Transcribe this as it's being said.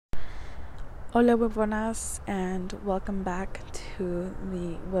Hola, Huevonas, and welcome back to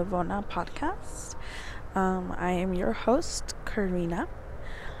the Huevona podcast. I am your host, Karina.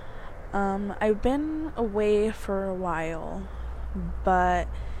 I've been away for a while, but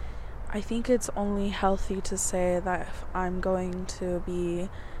I think it's only healthy to say that if I'm going to be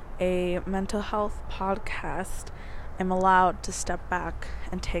a mental health podcast, I'm allowed to step back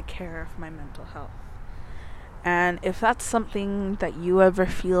and take care of my mental health. And if that's something that you ever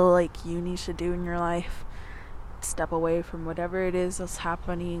feel like you need to do in your life, step away from whatever it is that's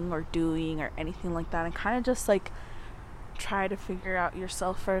happening or doing or anything like that and kind of just like try to figure out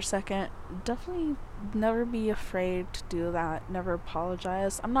yourself for a second. Definitely never be afraid to do that. Never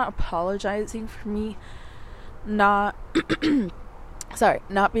apologize. I'm not apologizing for me not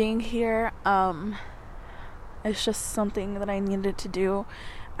not being here. It's just something that I needed to do,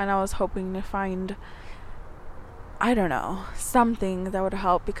 and I was hoping to find, I don't know, something that would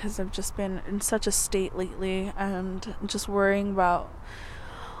help, because I've just been in such a state lately and just worrying about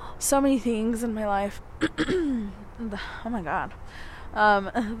so many things in my life. Oh my god.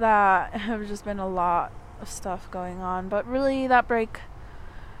 That have just been a lot of stuff going on. But really, that break,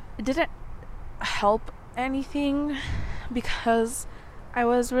 it didn't help anything, because I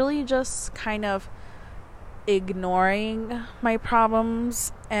was really just kind of ignoring my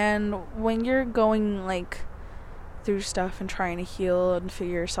problems. And when you're going like through stuff and trying to heal and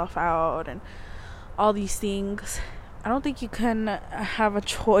figure yourself out and all these things, I don't think you can have a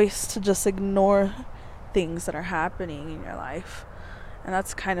choice to just ignore things that are happening in your life. And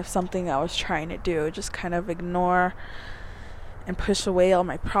that's kind of something I was trying to do, just kind of ignore and push away all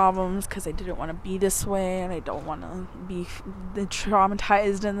my problems, because I didn't want to be this way and I don't want to be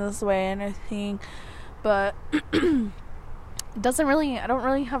traumatized in this way and everything. But I don't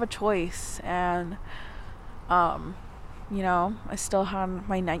really have a choice. And I still had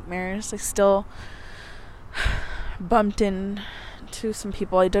my nightmares. I still bumped into some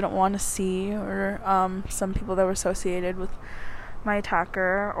people I didn't want to see, or some people that were associated with my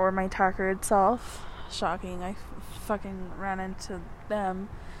attacker or my attacker itself. Shocking. I fucking ran into them,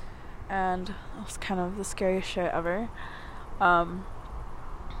 and it was kind of the scariest shit ever.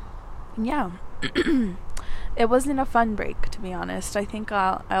 Yeah. It wasn't a fun break, to be honest. I think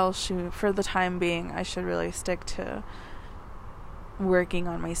I'll shoot, for the time being, I should really stick to working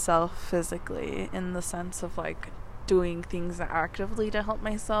on myself physically, in the sense of like doing things actively to help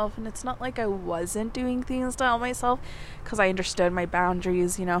myself. And it's not like I wasn't doing things to help myself, because I understood my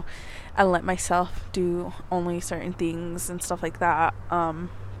boundaries, I let myself do only certain things and stuff like that.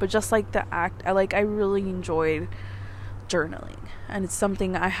 But just like the act, I really enjoyed journaling, and it's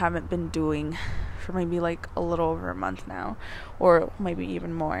something I haven't been doing for maybe like a little over a month now, or maybe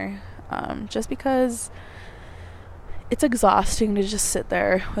even more, just because it's exhausting to just sit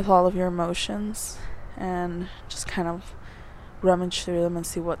there with all of your emotions and just kind of rummage through them and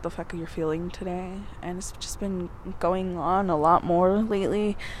see what the fuck you're feeling today. And it's just been going on a lot more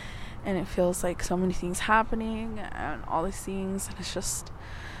lately, and it feels like so many things happening and all these things, and it's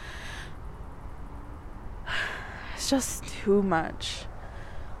just too much.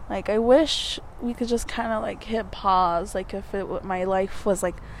 Like, I wish we could just kind of like hit pause, like if my life was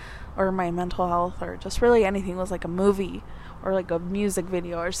like, or my mental health, or just really anything was like a movie or like a music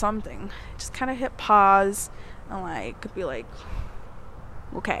video or something. Just kind of hit pause and like be like,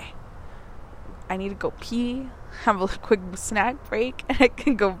 okay, I need to go pee, have a quick snack break, and I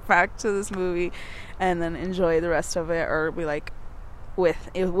can go back to this movie and then enjoy the rest of it, or be like with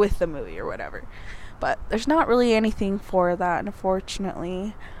the movie or whatever. But there's not really anything for that,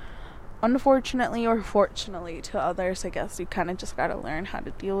 unfortunately, or fortunately to others. I guess you kind of just gotta learn how to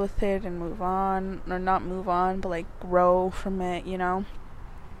deal with it and move on, or not move on, but like grow from it, I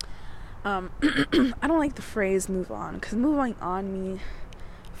don't like the phrase move on, because moving on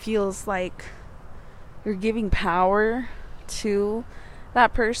feels like you're giving power to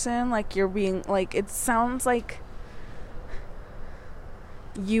that person, like you're being, like, it sounds like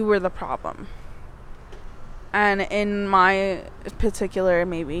you were the problem. And in my particular,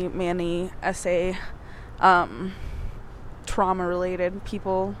 maybe many essay, trauma related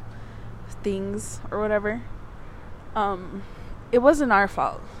people, things, or whatever, it wasn't our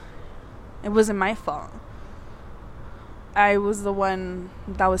fault. It wasn't my fault. I was the one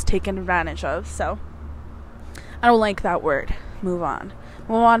that was taken advantage of. So I don't like that word, move on.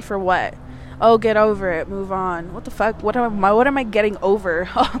 Move on for what? Oh, get over it, move on. What the fuck? What am I getting over?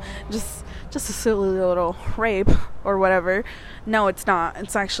 Just a silly little rape or whatever. No, it's not.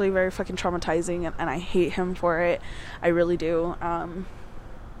 It's actually very fucking traumatizing, and I hate him for it. I really do.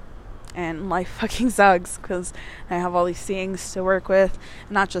 and life fucking sucks because I have all these things to work with,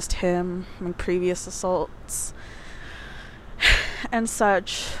 not just him, my previous assaults and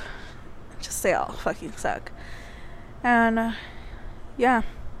such. Just they all fucking suck. And yeah,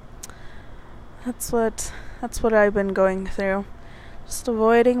 that's what I've been going through, just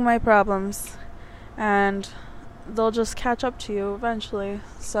avoiding my problems, and they'll just catch up to you eventually.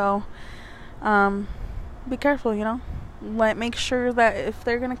 So be careful, make sure that if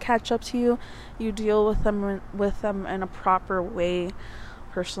they're gonna catch up to you, you deal with them in a proper way.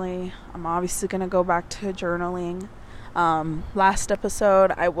 Personally, I'm obviously gonna go back to journaling. Last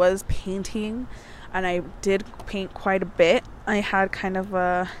episode I was painting, and I did paint quite a bit. I had kind of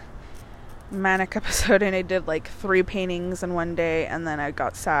a manic episode, and I did like 3 paintings in one day, and then I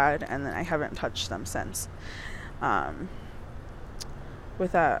got sad, and then I haven't touched them since.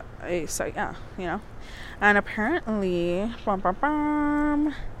 With that, so yeah, and apparently,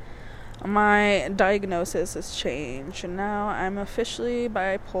 my diagnosis has changed, and now I'm officially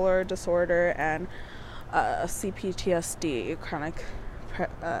bipolar disorder and CPTSD, chronic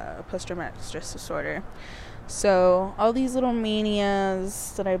post-traumatic stress disorder. So all these little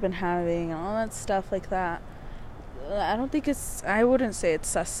manias that I've been having and all that stuff like that, I wouldn't say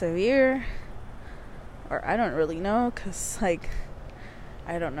it's as severe, or I don't really know, because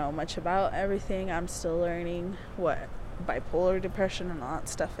I don't know much about everything. I'm still learning what bipolar depression and all that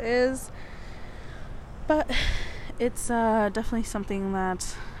stuff is, but it's definitely something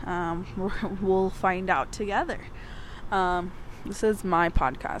that we'll find out together. This is my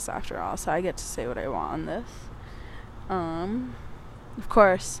podcast after all, so I get to say what I want on this. Of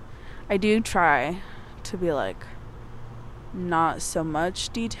course, I do try to be not so much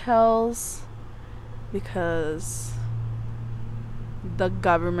details, because the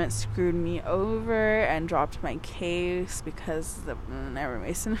government screwed me over and dropped my case because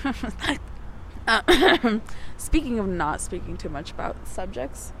speaking of not speaking too much about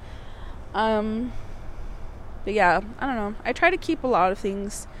subjects, but yeah, I don't know. I try to keep a lot of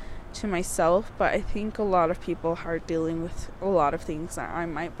things to myself, but I think a lot of people are dealing with a lot of things that I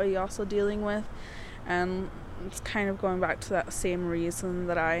might be also dealing with, and it's kind of going back to that same reason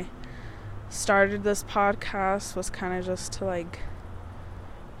that I started this podcast, was kind of just to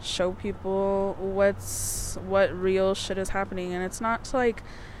show people what real shit is happening. And it's not to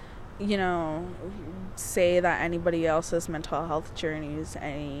say that anybody else's mental health journey is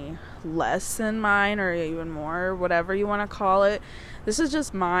any less than mine, or even more, whatever you want to call it. This is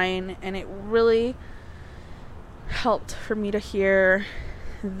just mine, and it really helped for me to hear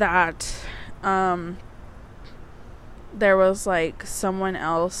that there was someone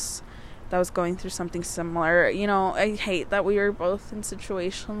else that was going through something similar. I hate that we are both in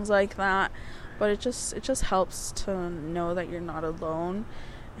situations like that, but it just helps to know that you're not alone.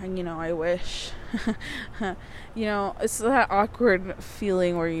 And I wish it's that awkward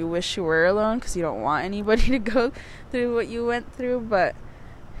feeling where you wish you were alone because you don't want anybody to go through what you went through, but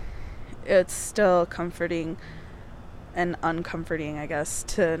it's still comforting and uncomforting, I guess,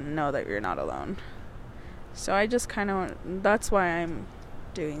 to know that you're not alone. So I just that's why I'm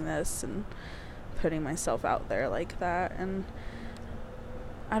doing this and putting myself out there like that. And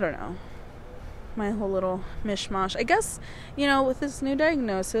I don't know, my whole little mishmash, I guess. With this new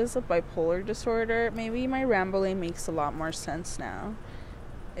diagnosis of bipolar disorder, maybe my rambling makes a lot more sense now.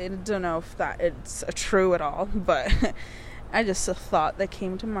 I don't know if that it's true at all, but I just a thought that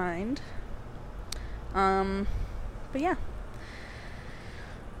came to mind. But yeah,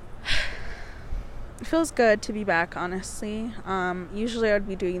 it feels good to be back, honestly. Usually I would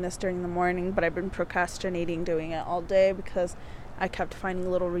be doing this during the morning, but I've been procrastinating doing it all day because I kept finding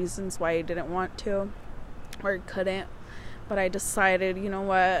little reasons why I didn't want to or couldn't. But I decided, you know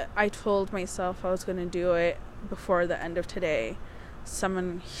what, I told myself I was going to do it before the end of today.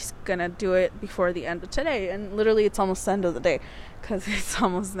 Someone's going to do it before the end of today. And literally it's almost the end of the day because it's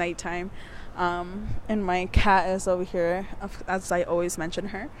almost nighttime. And my cat is over here, as I always mention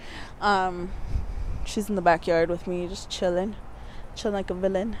her. She's in the backyard with me, just chilling like a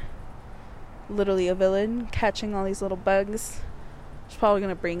villain. Literally a villain, catching all these little bugs. She's probably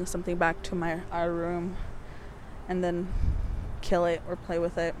going to bring something back to our room and then kill it or play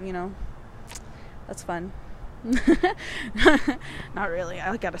with it, That's fun. Not really.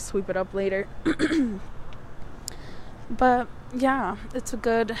 I gotta sweep it up later. But yeah, it's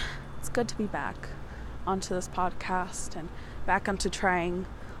good to be back onto this podcast and back onto trying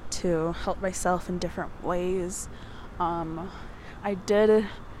to help myself in different ways. I did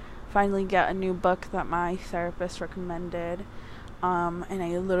finally get a new book that my therapist recommended, and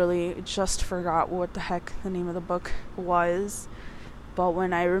I literally just forgot what the heck the name of the book was, But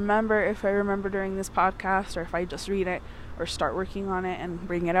when if I remember during this podcast, or if I just read it or start working on it and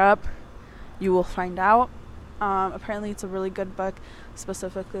bring it up, you will find out. Apparently it's a really good book,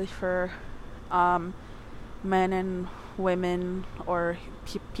 specifically for men and women, or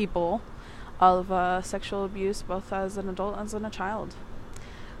people of sexual abuse, both as an adult and as a child.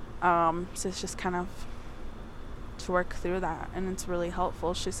 So it's just kind of to work through that, and it's really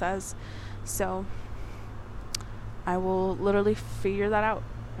helpful, she says. So I will literally figure that out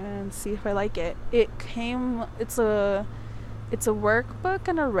and see if I like it. It's a workbook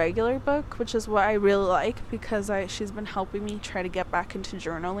and a regular book, which is what I really like, because she's been helping me try to get back into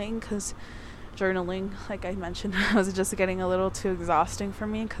journaling, because journaling, like I mentioned, was just getting a little too exhausting for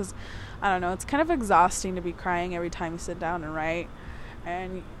me, because I don't know, it's kind of exhausting to be crying every time you sit down and write.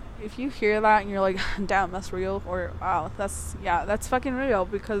 And if you hear that and you're like, damn, that's real, or wow, that's fucking real,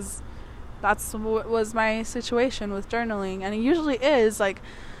 because that's what was my situation with journaling. And it usually is like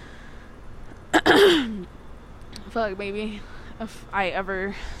I feel like maybe if I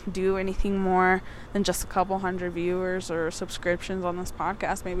ever do anything more than just a couple hundred viewers or subscriptions on this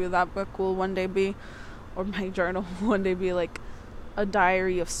podcast, maybe that book will one day be, or my journal will one day be like a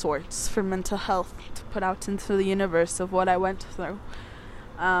diary of sorts for mental health, to put out into the universe of what I went through.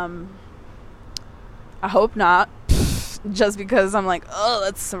 I hope not, just because I'm like, oh,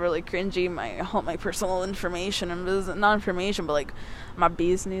 that's really cringy, my personal information, and not information, but like my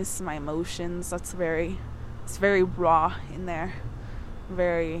business, my emotions, it's very raw in there,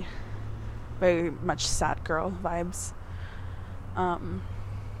 very, very much sad girl vibes.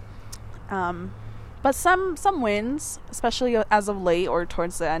 But some wins, especially as of late, or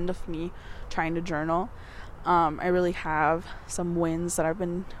towards the end of me trying to journal. I really have some wins that I've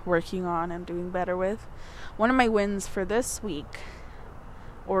been working on and doing better with. One of my wins for this week,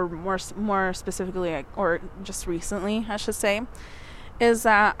 or more specifically, or just recently, I should say, is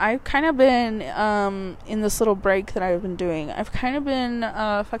that I've kind of been, in this little break that I've been doing, I've kind of been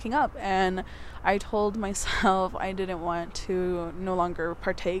fucking up, and I told myself I didn't want to no longer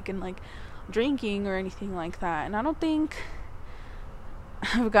partake in like drinking or anything like that. And I don't think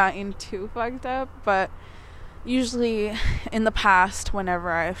I've gotten too fucked up, but usually in the past,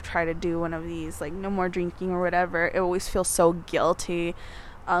 whenever I've tried to do one of these, like no more drinking or whatever, it always feels so guilty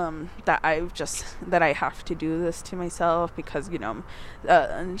that I have to do this to myself, because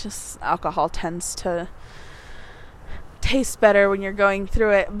just alcohol tends to taste better when you're going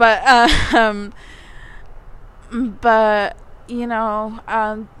through it. But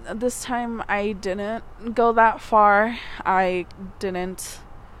this time I didn't go that far. I didn't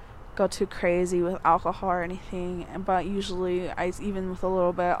go too crazy with alcohol or anything, but usually even with a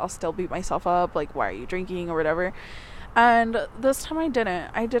little bit, I'll still beat myself up, like, why are you drinking or whatever. And this time I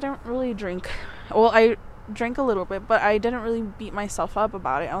didn't really drink. Well, I drank a little bit, but I didn't really beat myself up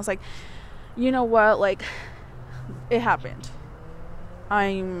about it. I was like, you know what, like, it happened.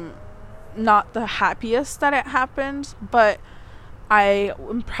 I'm not the happiest that it happened, but I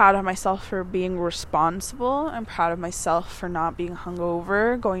am proud of myself for being responsible. I'm proud of myself for not being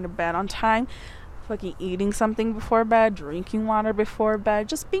hungover, going to bed on time, fucking eating something before bed, drinking water before bed,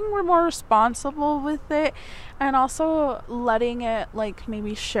 just being more responsible with it, and also letting it, like,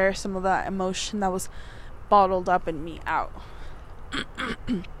 maybe share some of that emotion that was bottled up in me out.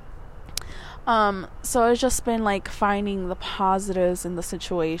 So it's just been like finding the positives in the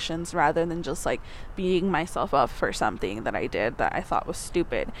situations, rather than just like beating myself up for something that I did that I thought was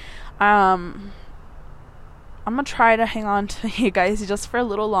stupid. I'm gonna try to hang on to you guys just for a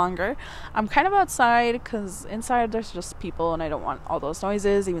little longer. I'm kind of outside, because inside there's just people and I don't want all those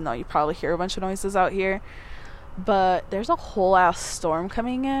noises, even though you probably hear a bunch of noises out here. But there's a whole ass storm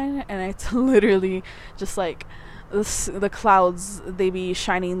coming in, and it's literally just like the clouds, they be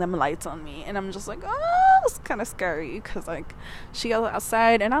shining them lights on me, and I'm just like, oh, it's kind of scary, because like she goes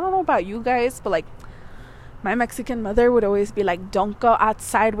outside, and I don't know about you guys, but like my Mexican mother would always be like, don't go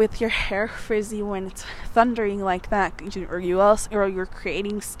outside with your hair frizzy when it's thundering like that, or you're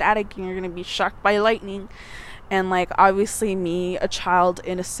creating static and you're gonna be shocked by lightning. And like, obviously me, a child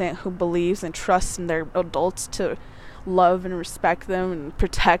innocent who believes and trusts in their adults to love and respect them and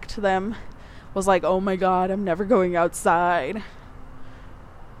protect them, was like, oh my god, I'm never going outside.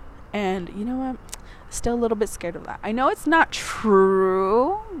 And you know what? Still a little bit scared of that. I know it's not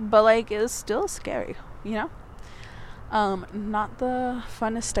true, but like, it's still scary, you know? Not the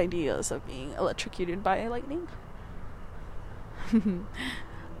funnest ideas of being electrocuted by lightning.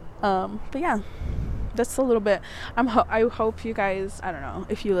 But yeah, that's a little bit. I hope you guys, I don't know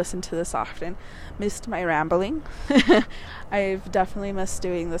if you listen to this often, missed my rambling. I've definitely missed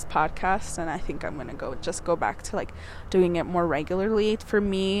doing this podcast, and I think I'm gonna go back to like doing it more regularly. For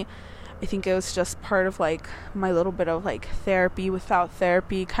me, I think it was just part of like my little bit of like therapy without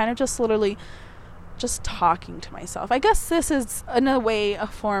therapy, kind of just literally just talking to myself. I guess this is in a way a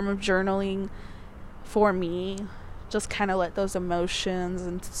form of journaling for me. Just kind of let those emotions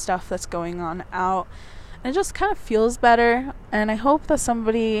and stuff that's going on out, and it just kind of feels better. And I hope that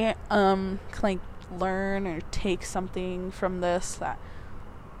somebody can like learn or take something from this that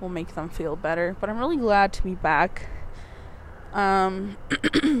will make them feel better. But I'm really glad to be back. I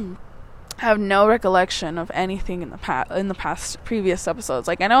have no recollection of anything in the past previous episodes.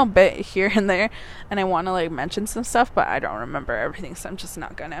 Like, I know a bit here and there, and I want to like mention some stuff, but I don't remember everything, so I'm just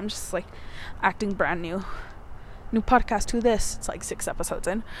not gonna. I'm just like acting brand new podcast to this. It's like 6 episodes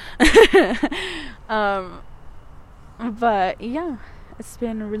in. But yeah, it's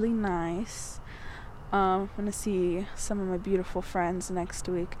been really nice. I'm gonna see some of my beautiful friends next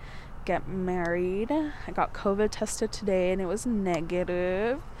week get married. I got COVID tested today and it was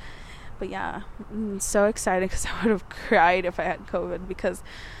negative. But yeah, I'm so excited because I would have cried if I had COVID, because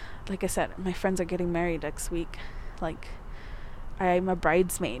like I said, my friends are getting married next week. Like, I'm a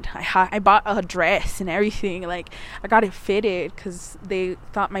bridesmaid. I bought a dress and everything. Like, I got it fitted because they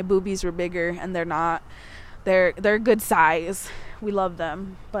thought my boobies were bigger, and they're not. They're a good size. We love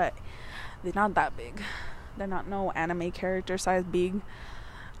them, but they're not that big. They're not no anime character size big.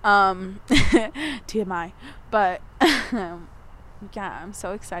 TMI. But yeah, I'm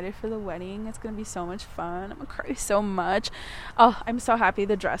so excited for the wedding. It's gonna be so much fun. I'm gonna cry so much. Oh, I'm so happy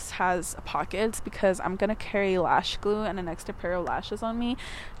the dress has pockets, because I'm gonna carry lash glue and an extra pair of lashes on me,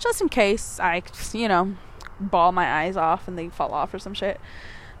 just in case I, bawl my eyes off and they fall off or some shit.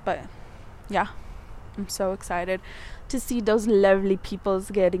 But yeah, I'm so excited to see those lovely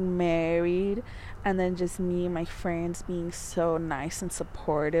peoples getting married, and then just me and my friends being so nice and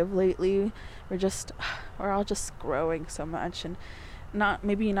supportive lately. We're all just growing so much, and not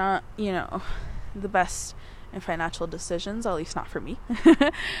the best in financial decisions, at least not for me.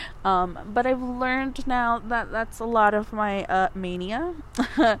 But I've learned now that that's a lot of my mania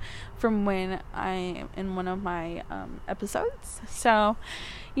from when I am in one of my episodes. So,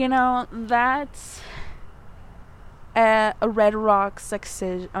 that's a Red Rock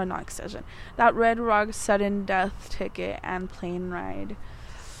that Red Rock sudden death ticket and plane ride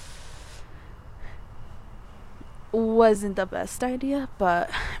wasn't the best idea, but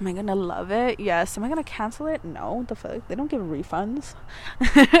am I gonna love it? Yes. Am I gonna cancel it? No. The fuck, they don't give refunds.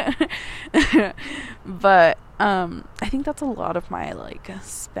 But I think that's a lot of my like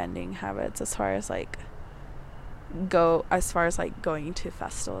spending habits as far as like going to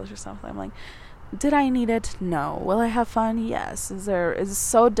festivals or something. I'm like, did I need it? No. Will I have fun? Yes. Is it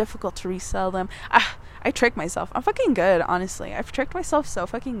so difficult to resell them? I trick myself. I'm fucking good, honestly. I've tricked myself so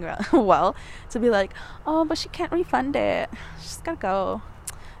fucking well to be like, oh, but she can't refund it. She's gotta go.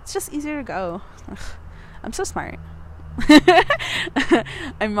 It's just easier to go. Ugh, I'm so smart.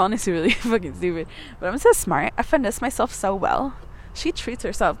 I'm honestly really fucking stupid, but I'm so smart. I finesse myself so well. She treats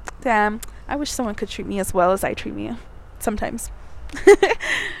herself. Damn, I wish someone could treat me as well as I treat me sometimes.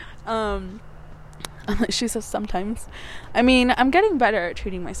 She says sometimes. I mean, I'm getting better at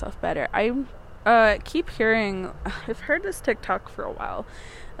treating myself better. I keep hearing, I've heard this TikTok for a while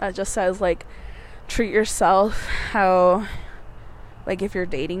that just says like, treat yourself how, like, if you're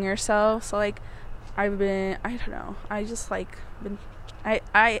dating yourself. So like, I don't know, I just like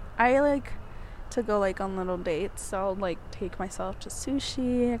I like to go like on little dates. So I'll like take myself to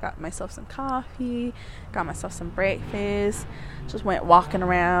sushi, I got myself some coffee, got myself some breakfast, just went walking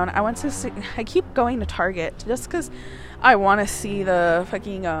around. I keep going to Target just because I want to see the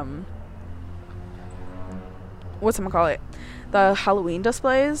fucking the Halloween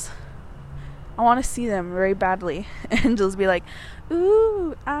displays. I want to see them very badly and just be like,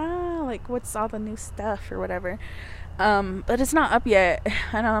 ooh, like what's all the new stuff or whatever. But it's not up yet,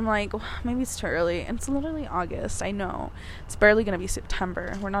 and I'm like, well, maybe it's too early. And it's literally August. I know it's barely gonna be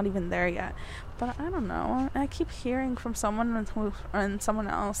September. We're not even there yet. But I don't know. I keep hearing from someone and someone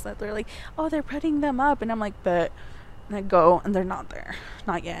else that they're like, oh, they're putting them up, and I'm like, but. And I go, and they're not there.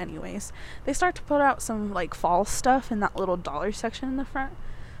 Not yet, anyways. They start to put out some like fall stuff in that little dollar section in the front.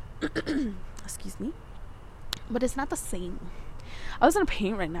 Excuse me. But it's not the same. I was gonna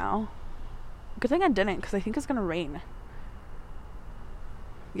paint right now. Good thing I didn't, because I think it's gonna rain.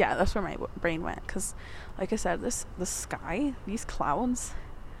 Yeah, that's where my brain went. Because, like I said, the sky, these clouds,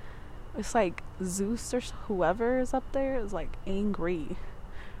 it's like Zeus or whoever is up there is like angry.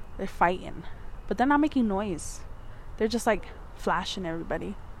 They're fighting. but they're not making noise. They're just like flashing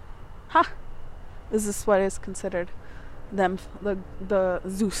everybody. Ha! Is this what is considered them, the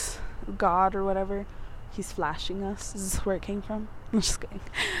Zeus god or whatever? He's flashing us. Is this where it came from? I'm just kidding.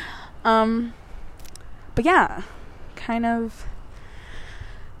 But yeah, kind of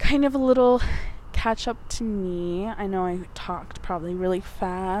a little catch up to me. I know I talked probably really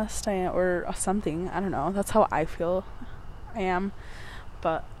fast, or something. I don't know. That's how I feel I am,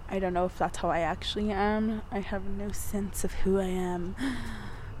 but I don't know if that's how I actually am. I have no sense of who I am.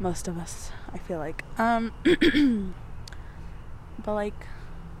 Most of us, I feel like. But like,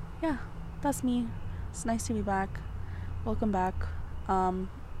 yeah, that's me. It's nice to be back. Welcome back.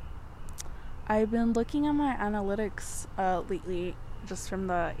 I've been looking at my analytics lately, just from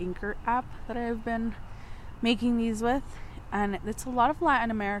the Anchor app that I've been making these with, and it's a lot of Latin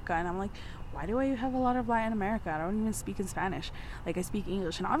America, and I'm like, why do I have a lot of Latin America? I don't even speak in Spanish. Like, I speak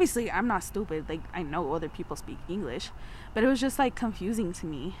English, and obviously I'm not stupid. Like, I know other people speak English, but it was just like confusing to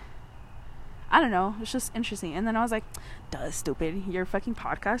me. I don't know, it's just interesting. And then I was like, duh, stupid, your fucking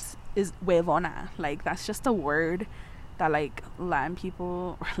podcast is huevona. Like, that's just a word that like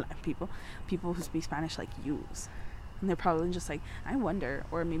people who speak Spanish like use, and they're probably just like, I wonder,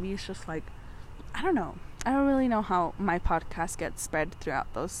 or maybe it's just like, I don't know. I don't really know how my podcast gets spread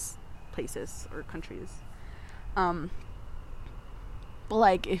throughout those places or countries. But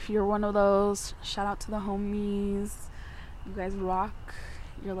like, if you're one of those, shout out to the homies. You guys rock.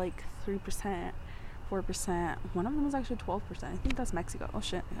 You're like 3%, 4%. One of them is actually 12%. I think that's Mexico. Oh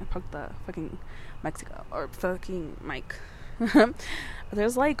shit, I poked the fucking Mexico or fucking mic.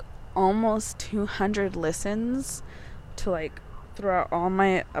 There's like almost 200 listens to like throughout all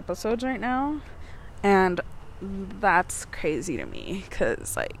my episodes right now, and that's crazy to me,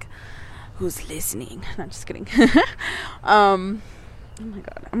 because like, who's listening? Not just kidding. Oh my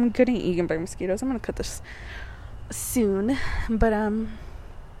god, I'm getting eaten by mosquitoes. I'm gonna cut this soon, but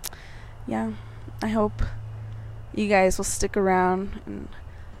yeah, I hope you guys will stick around and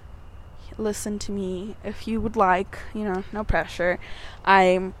listen to me if you would like. You know, no pressure.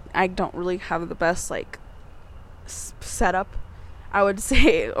 I don't really have the best like setup, I would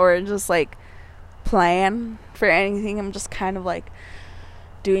say, or just like plan for anything. I'm just kind of like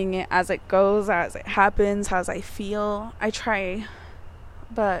doing it as it goes, as it happens, as I feel. I try,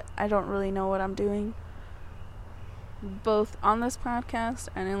 but I don't really know what I'm doing, both on this podcast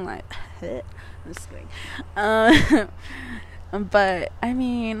and in life. I'm just kidding. But I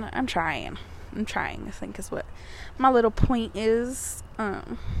mean, I'm trying, I think, is what my little point is.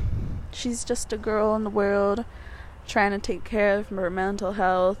 She's just a girl in the world trying to take care of her mental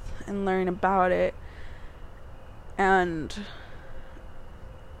health and learn about it, and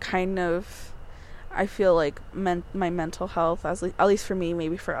kind of, I feel like my mental health, at least for me,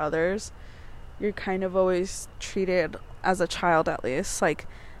 maybe for others, you're kind of always treated, as a child at least, like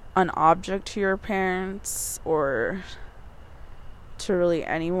an object to your parents or to really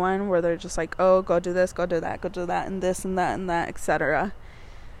anyone, where they're just like, oh, go do this, go do that, and this and that, etc.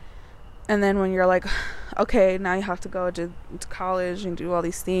 And then when you're like, okay, now you have to go to college and do all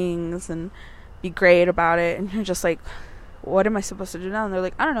these things and be great about it, and you're just like, what am I supposed to do now? And they're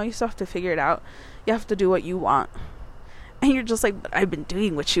like, I don't know, you still have to figure it out. You have to do what you want. And you're just like, but I've been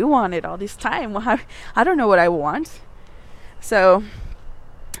doing what you wanted all this time. Well, I don't know what I want. So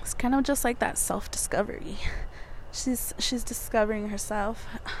it's kind of just like that self-discovery. She's discovering herself.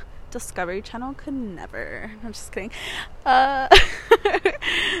 Discovery Channel could never. I'm just kidding. I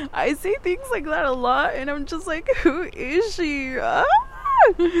say things like that a lot, and I'm just like, who is she?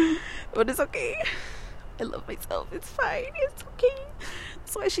 But it's okay. I love myself. It's fine. It's okay.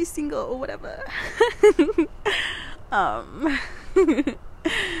 That's why she's single or whatever.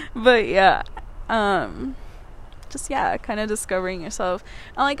 But yeah, just, yeah, kind of discovering yourself.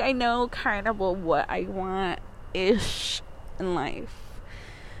 And like, I know kind of what I want ish in life,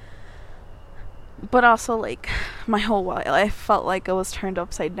 but also like my whole life felt like I was turned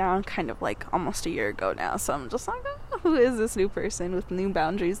upside down kind of like almost a year ago now. So I'm just like, oh, who is this new person with new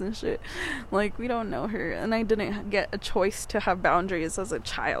boundaries and shit? Like, we don't know her, and I didn't get a choice to have boundaries as a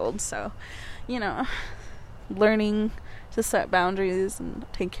child. So, you know, learning to set boundaries and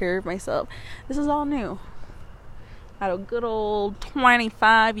take care of myself, this is all new at a good old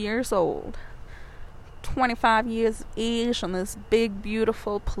 25 years old. 25 years of age on this big,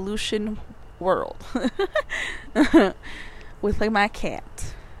 beautiful, pollution world. With like my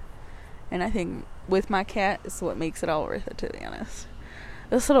cat. And I think with my cat is what makes it all worth it, to be honest.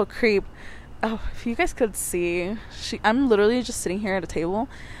 This little creep, oh, if you guys could see, I'm literally just sitting here at a table,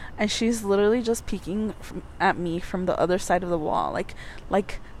 and she's literally just peeking at me from the other side of the wall,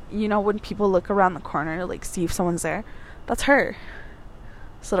 like you know, when people look around the corner to, like, see if someone's there, that's her.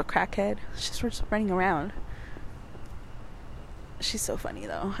 This little crackhead. She's just running around. She's so funny,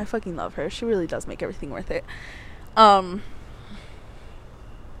 though. I fucking love her. She really does make everything worth it. But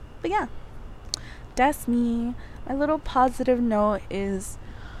yeah, that's me. My little positive note is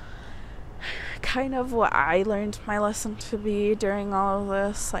kind of what I learned my lesson to be during all of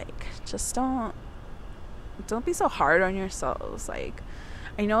this. Like, just don't be so hard on yourselves. Like,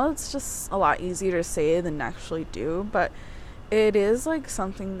 I know it's just a lot easier to say than actually do, but it is, like,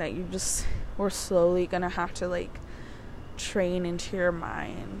 something that we're slowly gonna have to, like, train into your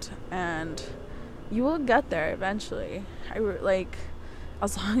mind, and you will get there eventually.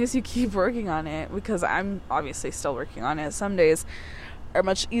 As long as you keep working on it, because I'm obviously still working on it. Some days are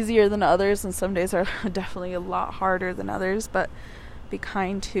much easier than others, and some days are definitely a lot harder than others, but be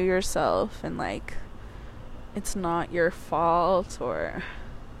kind to yourself, and, like, it's not your fault, or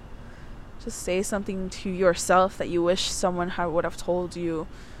just say something to yourself that you wish someone would have told you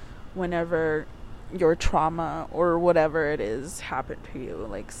whenever your trauma or whatever it is happened to you.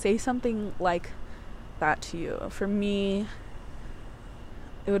 Like, say something like that to you. For me,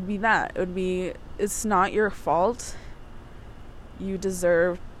 it would be that. It would be, it's not your fault. You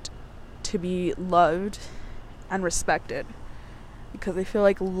deserve to be loved and respected. Because I feel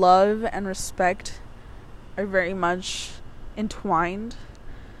like love and respect are very much entwined.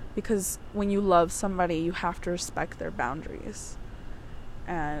 Because when you love somebody, you have to respect their boundaries.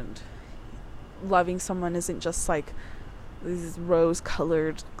 And loving someone isn't just like these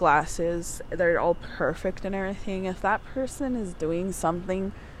rose-colored glasses. They're all perfect and everything. If that person is doing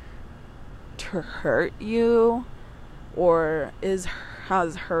something to hurt you, or is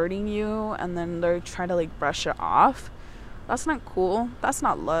hurting you, and then they're trying to, like, brush it off, that's not cool. That's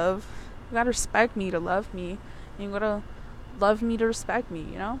not love. You gotta respect me to love me, and you gotta love me to respect me,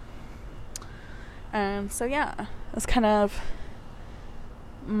 you know? And so yeah, that's kind of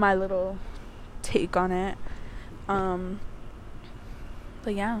my little take on it.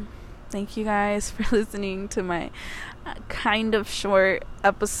 But yeah, thank you guys for listening to my kind of short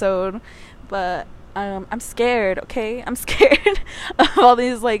episode, but I'm scared, okay? I'm scared of all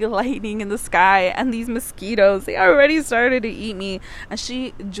these, like, lightning in the sky and these mosquitoes. They already started to eat me, and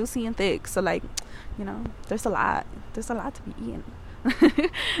she juicy and thick, so, like, you know, there's a lot to be eaten.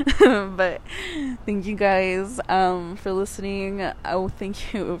 But thank you guys for listening.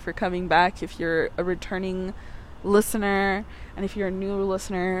 Thank you for coming back if you're a returning listener, and if you're a new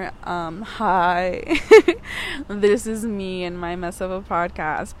listener, hi. This is me and my mess of a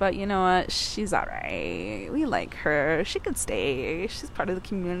podcast, but you know what, she's alright. We like her. She could stay. She's part of the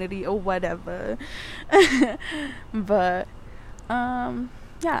community or whatever. But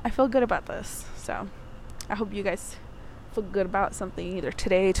yeah, I feel good about this, so I hope you guys feel good about something either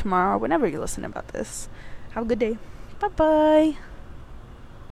today, tomorrow, whenever you listen about this. Have a good day. Bye bye.